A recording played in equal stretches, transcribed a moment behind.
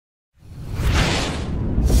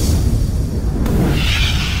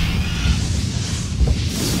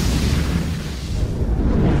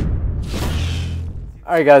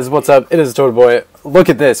Alright guys, what's up? It is Toidleboy. Look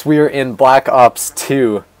at this. We are in Black Ops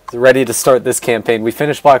 2. Ready to start this campaign. We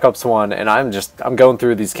finished Black Ops 1 and I'm going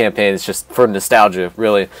through these campaigns just for nostalgia,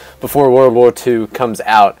 really, before World War II comes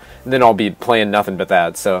out. And then I'll be playing nothing but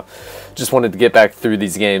that. So just wanted to get back through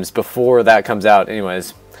these games before that comes out.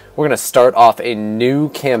 Anyways, we're going to start off a new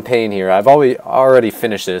campaign here. I've already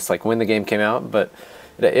finished this, like when the game came out, but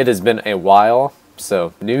it has been a while.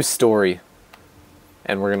 So, new story.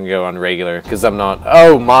 And we're going to go on regular, because I'm not...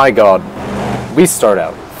 Oh my god. We start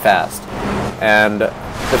out fast. And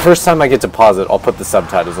the first time I get to pause it, I'll put the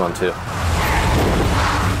subtitles on too.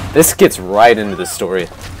 This gets right into the story.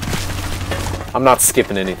 I'm not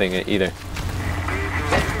skipping anything either.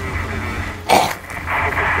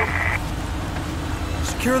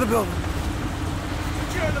 Secure the building.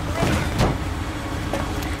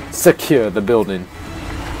 Secure the building.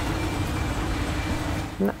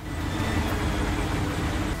 No.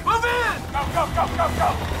 Move in! Go, go, go, go, go!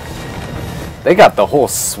 They got the whole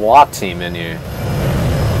SWAT team in here.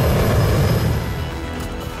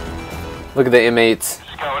 Look at the M8s.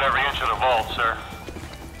 Scout every inch of the vault, sir.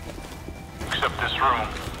 Except this room.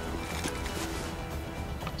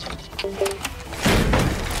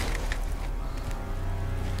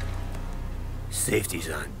 Safety's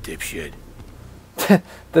on, dipshit.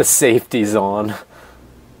 The safety's on.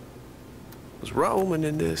 Was Raul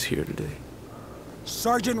Menendez here today?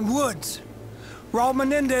 Sergeant Woods. Raul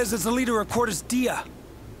Menendez is the leader of Cortes Dia,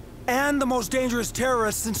 and the most dangerous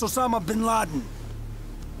terrorist since Osama bin Laden.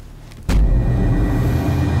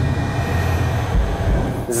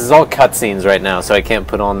 This is all cutscenes right now, so I can't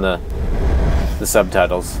put on the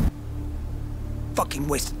subtitles. Fucking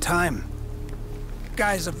waste of time.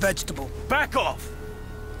 Guy's a vegetable. Back off!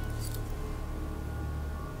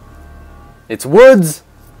 It's Woods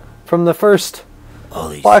from the first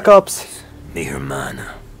Black Ops. Mi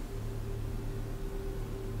hermana.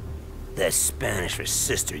 That's Spanish for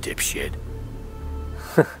sister, dipshit.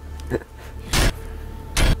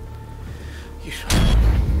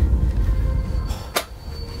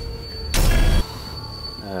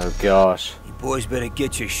 Oh gosh. You boys better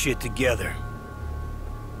get your shit together.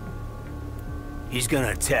 He's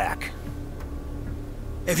gonna attack.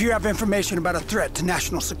 If you have information about a threat to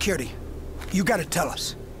national security, you gotta tell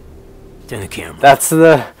us. Turn the camera. That's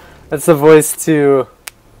the voice to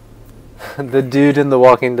the dude in The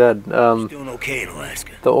Walking Dead. Doing okay in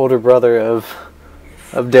Alaska. The older brother of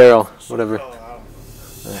Daryl, whatever.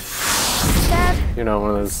 Dad, You know,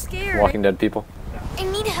 one of those scared. Walking Dead people. I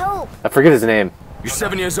need help. I forget his name. You're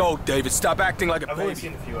 7 years old, David. Stop acting like a baby. I've only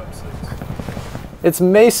seen a few episodes. It's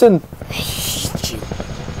Mason. I hate you.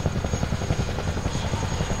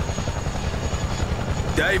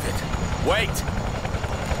 David, wait.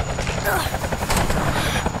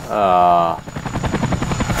 Go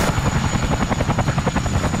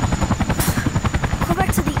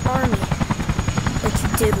back to the army, like you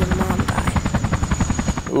did when Mom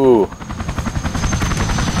died. Ooh.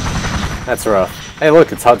 That's rough. Hey,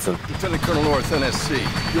 look, it's Hudson. Lieutenant Colonel North, NSC.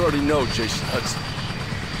 You already know Jason Hudson.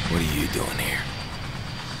 What are you doing here?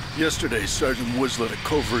 Yesterday, Sergeant Woods led a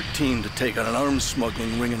covert team to take on an arms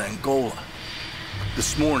smuggling ring in Angola.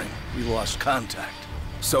 This morning, we lost contact.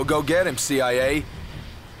 So go get him, CIA.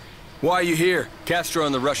 Why are you here? Castro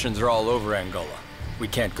and the Russians are all over Angola. We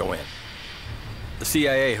can't go in. The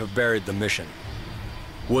CIA have buried the mission.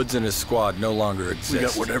 Woods and his squad no longer exist. We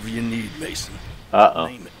got whatever you need, Mason. Uh-oh.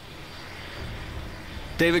 Name it.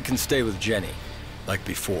 David can stay with Jenny, like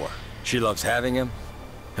before. She loves having him.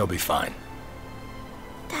 He'll be fine.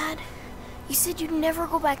 Dad, you said you'd never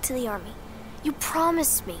go back to the army. You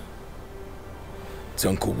promised me. It's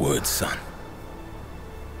Uncle Woods, son.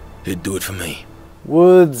 He'd do it for me.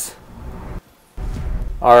 Woods.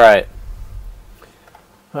 Alright.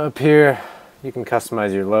 Up here, you can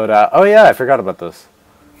customize your loadout. Oh yeah, I forgot about this.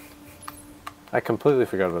 I completely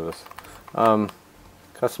forgot about this.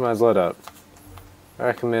 Customize loadout.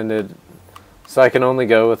 Recommended. So I can only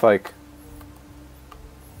go with like...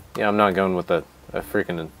 Yeah, I'm not going with a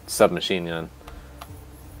freaking submachine gun.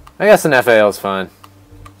 I guess an FAL is fine.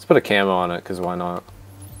 Let's put a camo on it, because why not?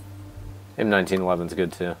 M1911's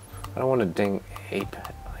good too. I don't want a ding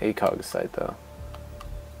ACOG sight though.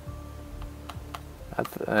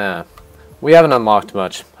 We haven't unlocked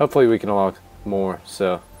much. Hopefully we can unlock more,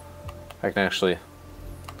 so I can actually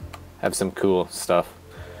have some cool stuff.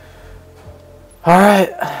 Alright.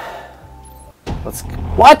 Let's...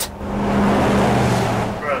 What?!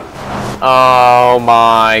 Oh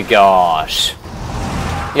my gosh.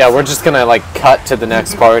 Yeah, we're just gonna like cut to the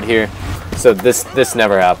next part here. So this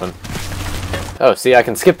never happened. Oh, see, I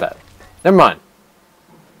can skip that. Never mind.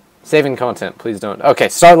 Saving content, please don't. Okay,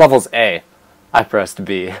 start levels A. I pressed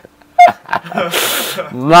B.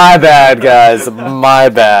 My bad, guys. My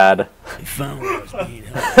bad. They found where I was being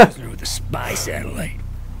held prisoner with a spy satellite.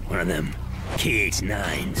 One of them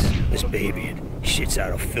KH-9s. This baby, it shits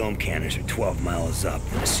out a film canister 12 miles up.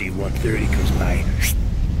 And a C-130 comes by,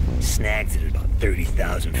 snags it at about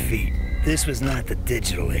 30,000 feet. This was not the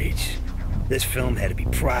digital age. This film had to be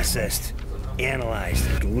processed, analyzed,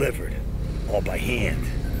 and delivered, all by hand.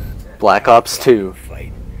 Black Ops 2.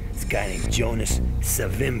 Fight. This guy named Jonas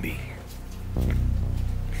Savimbi.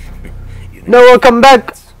 Noah, come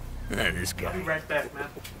back! This guy. I'll be right back, man.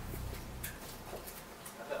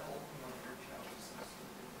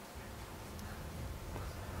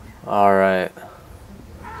 Alright.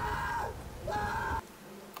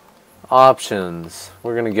 Options.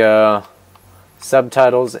 We're gonna go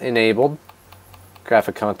subtitles enabled,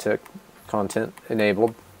 graphic content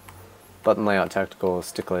enabled, button layout tactical,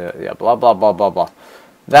 stick layout, yeah, blah blah blah blah blah.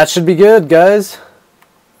 That should be good, guys.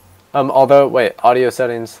 Although, wait, audio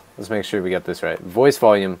settings, let's make sure we get this right. Voice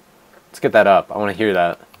volume, let's get that up. I want to hear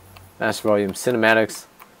that. Master volume, cinematics,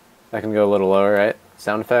 that can go a little lower, right?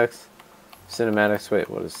 Sound effects, cinematics, wait,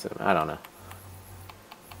 what is, I don't know.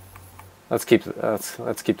 Let's keep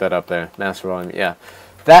that up there. Master volume, yeah.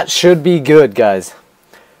 That should be good, guys.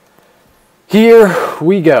 Here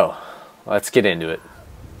we go. Let's get into it.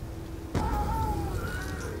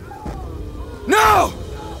 No!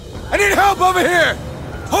 I need help over here!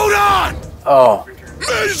 Hold on! Oh.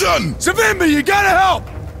 Mason! Savimbi, you gotta help!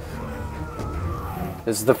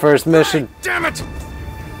 This is the first mission. Damn it!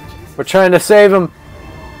 We're trying to save him.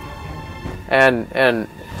 And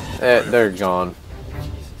they're gone.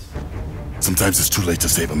 Sometimes it's too late to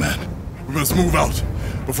save a man. We must move out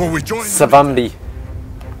before we join. Savambi.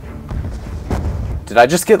 Did I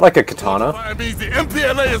just get like a katana? The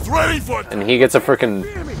MPLA is ready for it. And he gets a freaking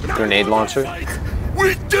grenade launcher?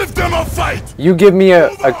 We give them a fight. You give me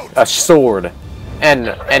a sword,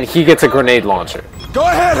 and he gets a grenade launcher. Go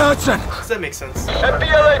ahead, Hudson. Does that make sense?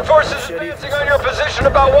 MPLA forces advancing on your position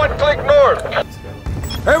about 1 click north.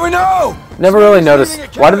 Hey, we know. Never really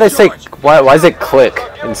noticed. Why did they say? Why is it click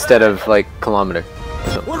instead of like kilometer?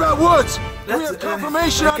 What about Woods? We have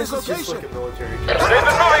confirmation on his location. They've been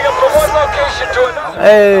moving him from one location to another.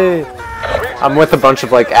 Hey, I'm with a bunch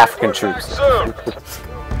of like African troops.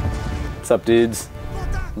 What's up, dudes?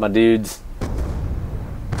 My dudes.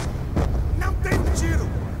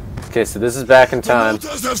 Okay, so this is back in time.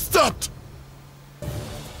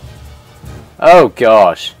 Oh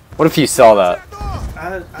gosh, what if you saw that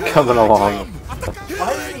coming along?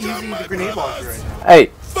 Why isn't he using the grenade launcher right now?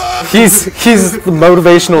 Hey, he's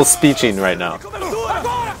motivational speeching right now.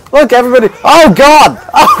 Look, everybody! Oh God!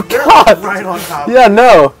 Oh God! Right on top. Yeah,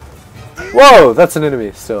 no. Whoa, that's an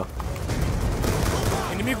enemy still.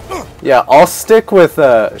 Yeah, I'll stick with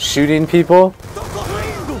shooting people.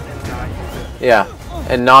 Yeah,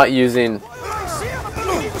 and not using.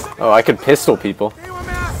 Oh, I could pistol people.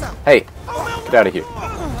 Hey, get out of here.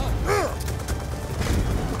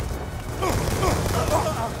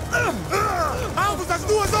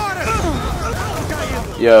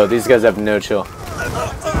 Yo, these guys have no chill.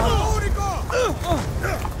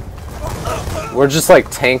 We're just like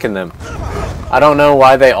tanking them. I don't know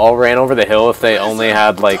why they all ran over the hill if they only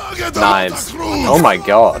had like knives. Oh my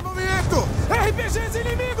God.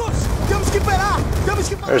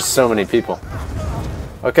 There's so many people.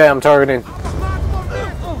 Okay, I'm targeting.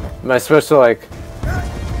 Am I supposed to like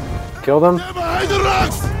kill them?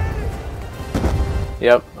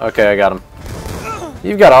 Yep, okay, I got him.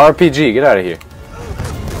 You've got an RPG, get out of here.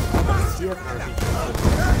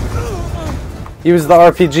 He was the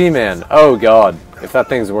RPG man. Oh God. If that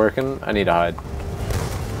thing's working, I need to hide.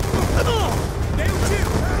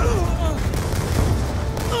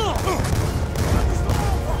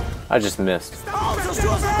 I just missed.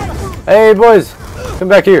 Hey boys! Come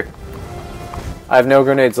back here. I have no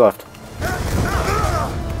grenades left.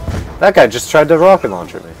 That guy just tried to rocket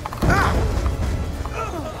launch at me.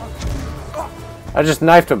 I just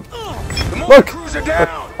knifed him. Look!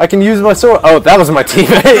 I can use my sword. Oh, that was my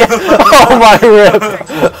teammate. Oh my rip.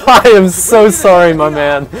 I am so sorry, my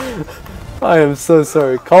man. I am so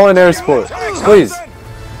sorry. Call in air support, please.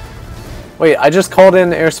 Wait, I just called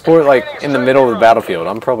in air support like in the middle of the battlefield.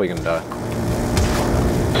 I'm probably gonna die.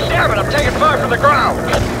 Damn it, I'm taking fire from the ground.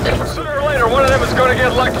 Sooner or later, one of them is going to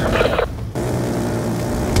get electrocuted.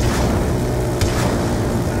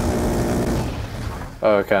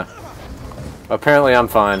 Oh, okay. Apparently I'm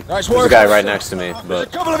fine. Nice There's a work. guy right next to me, but...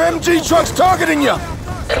 A couple of MG trucks targeting you.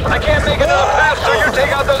 I can't make it enough faster. You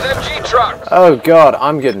take out those MG trucks. Oh God,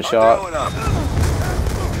 I'm getting shot.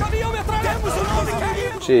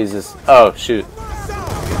 Jesus. Oh, shoot.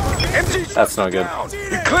 MG That's not good.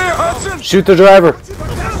 You clear, Hudson? Shoot the driver.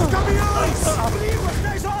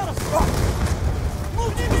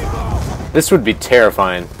 This would be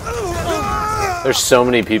terrifying. There's so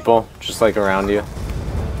many people just like around you.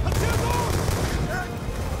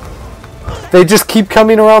 They just keep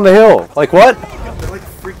coming around the hill. Like what?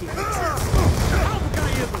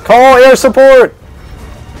 Call air support.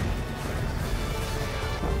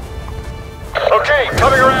 Okay,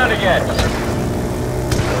 coming around again.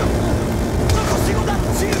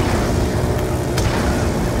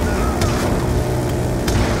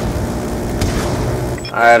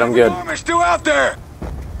 Alright, I'm good. We're still out there.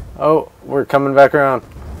 Oh, we're coming back around.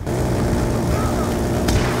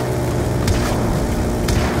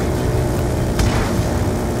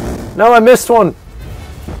 No, I missed one.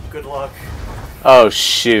 Good luck. Oh,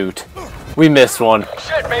 shoot. We missed one.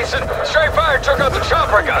 Shit, Mason. Stray fire took out the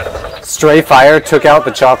chopper gun. Stray fire took out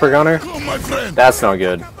the chopper gunner? That's not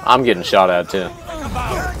good. I'm getting shot at, too.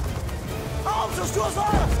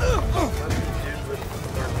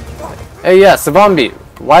 Hey, yeah, Savambi.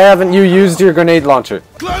 Why haven't you used your grenade launcher?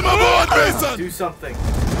 Climb aboard, Mason! Do something.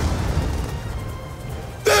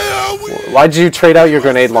 Why'd you trade out your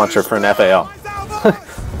grenade launcher for an FAL?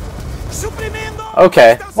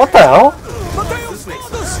 Okay. What the hell?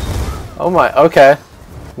 Oh my, okay.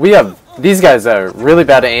 We have, these guys are really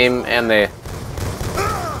bad at aim and they,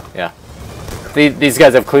 yeah. These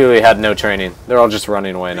guys have clearly had no training. They're all just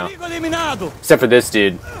running away now. Except for this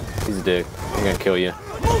dude. He's a dick. I'm gonna kill you.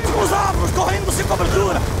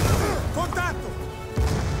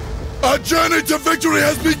 Our journey to victory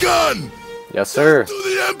has begun! Yes, sir. To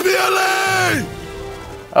the MPLA!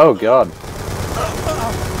 Oh, God.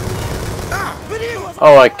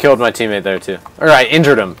 Oh, I killed my teammate there, too. Or I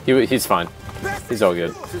injured him. He's fine. He's all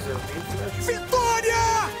good.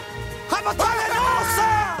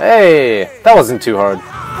 Hey! That wasn't too hard.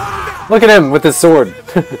 Look at him with his sword.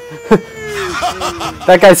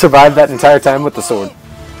 That guy survived that entire time with the sword.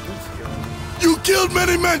 You killed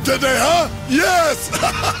many men today, huh? Yes!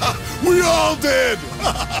 We all did!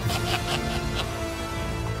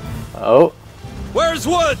 Oh. Where's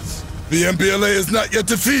Woods? The MPLA is not yet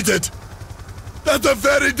defeated. That's a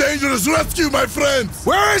very dangerous rescue, my friends!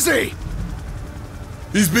 Where is he?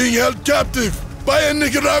 He's being held captive by a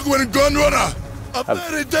Nicaraguan gun runner. A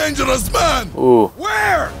very dangerous man. Ooh.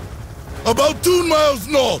 Where? About 2 miles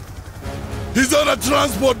north. He's on a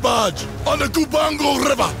transport barge on the Cubango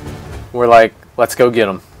River. We're like, let's go get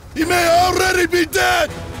him. He may already be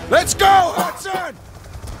dead. Let's go, Hudson!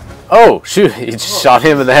 Oh, shoot. He just shot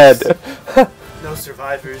him in the head. No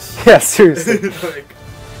survivors. Yeah, seriously. Like,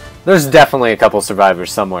 there's definitely a couple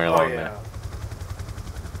survivors somewhere along there.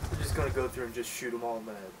 We're just gonna go through and just shoot them all in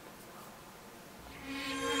the head.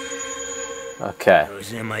 Okay. I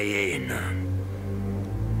was MIA and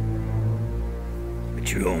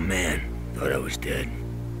but your old man thought I was dead.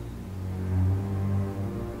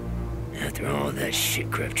 After all that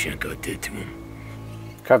shit Kravchenko did to him.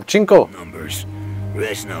 Kravchenko. Numbers.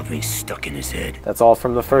 Reznov being stuck in his head. That's all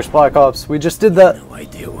from the first Black Ops. We just did that. No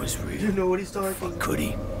idea it was real. You know what he's talking about? Could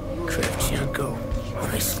he? Kravchenko.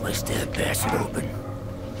 When I sliced that bastard open,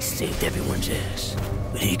 he saved everyone's ass.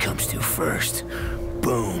 But he comes to first.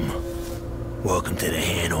 Boom. Welcome to the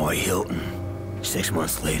Hanoi Hilton. 6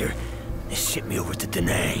 months later, they shipped me over to Da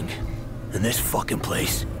Nang. And this fucking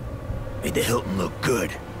place made the Hilton look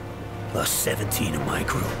good. Lost 17 of my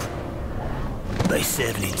group. By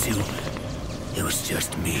 72, it was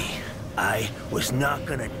just me. I was not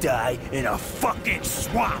gonna die in a fucking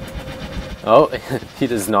swamp! Oh, he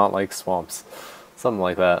does not like swamps. Something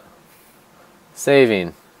like that.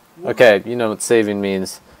 Saving. Okay, you know what saving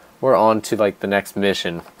means. We're on to like the next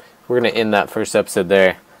mission. We're gonna end that first episode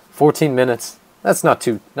there. 14 minutes. That's not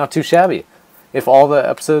too shabby. If all the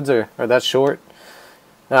episodes are that short,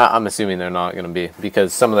 I'm assuming they're not gonna be,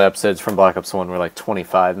 because some of the episodes from Black Ops 1 were like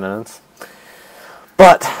 25 minutes.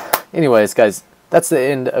 But anyways, guys, that's the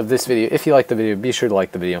end of this video. If you liked the video, be sure to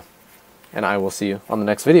like the video, and I will see you on the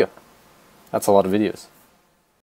next video. That's a lot of videos.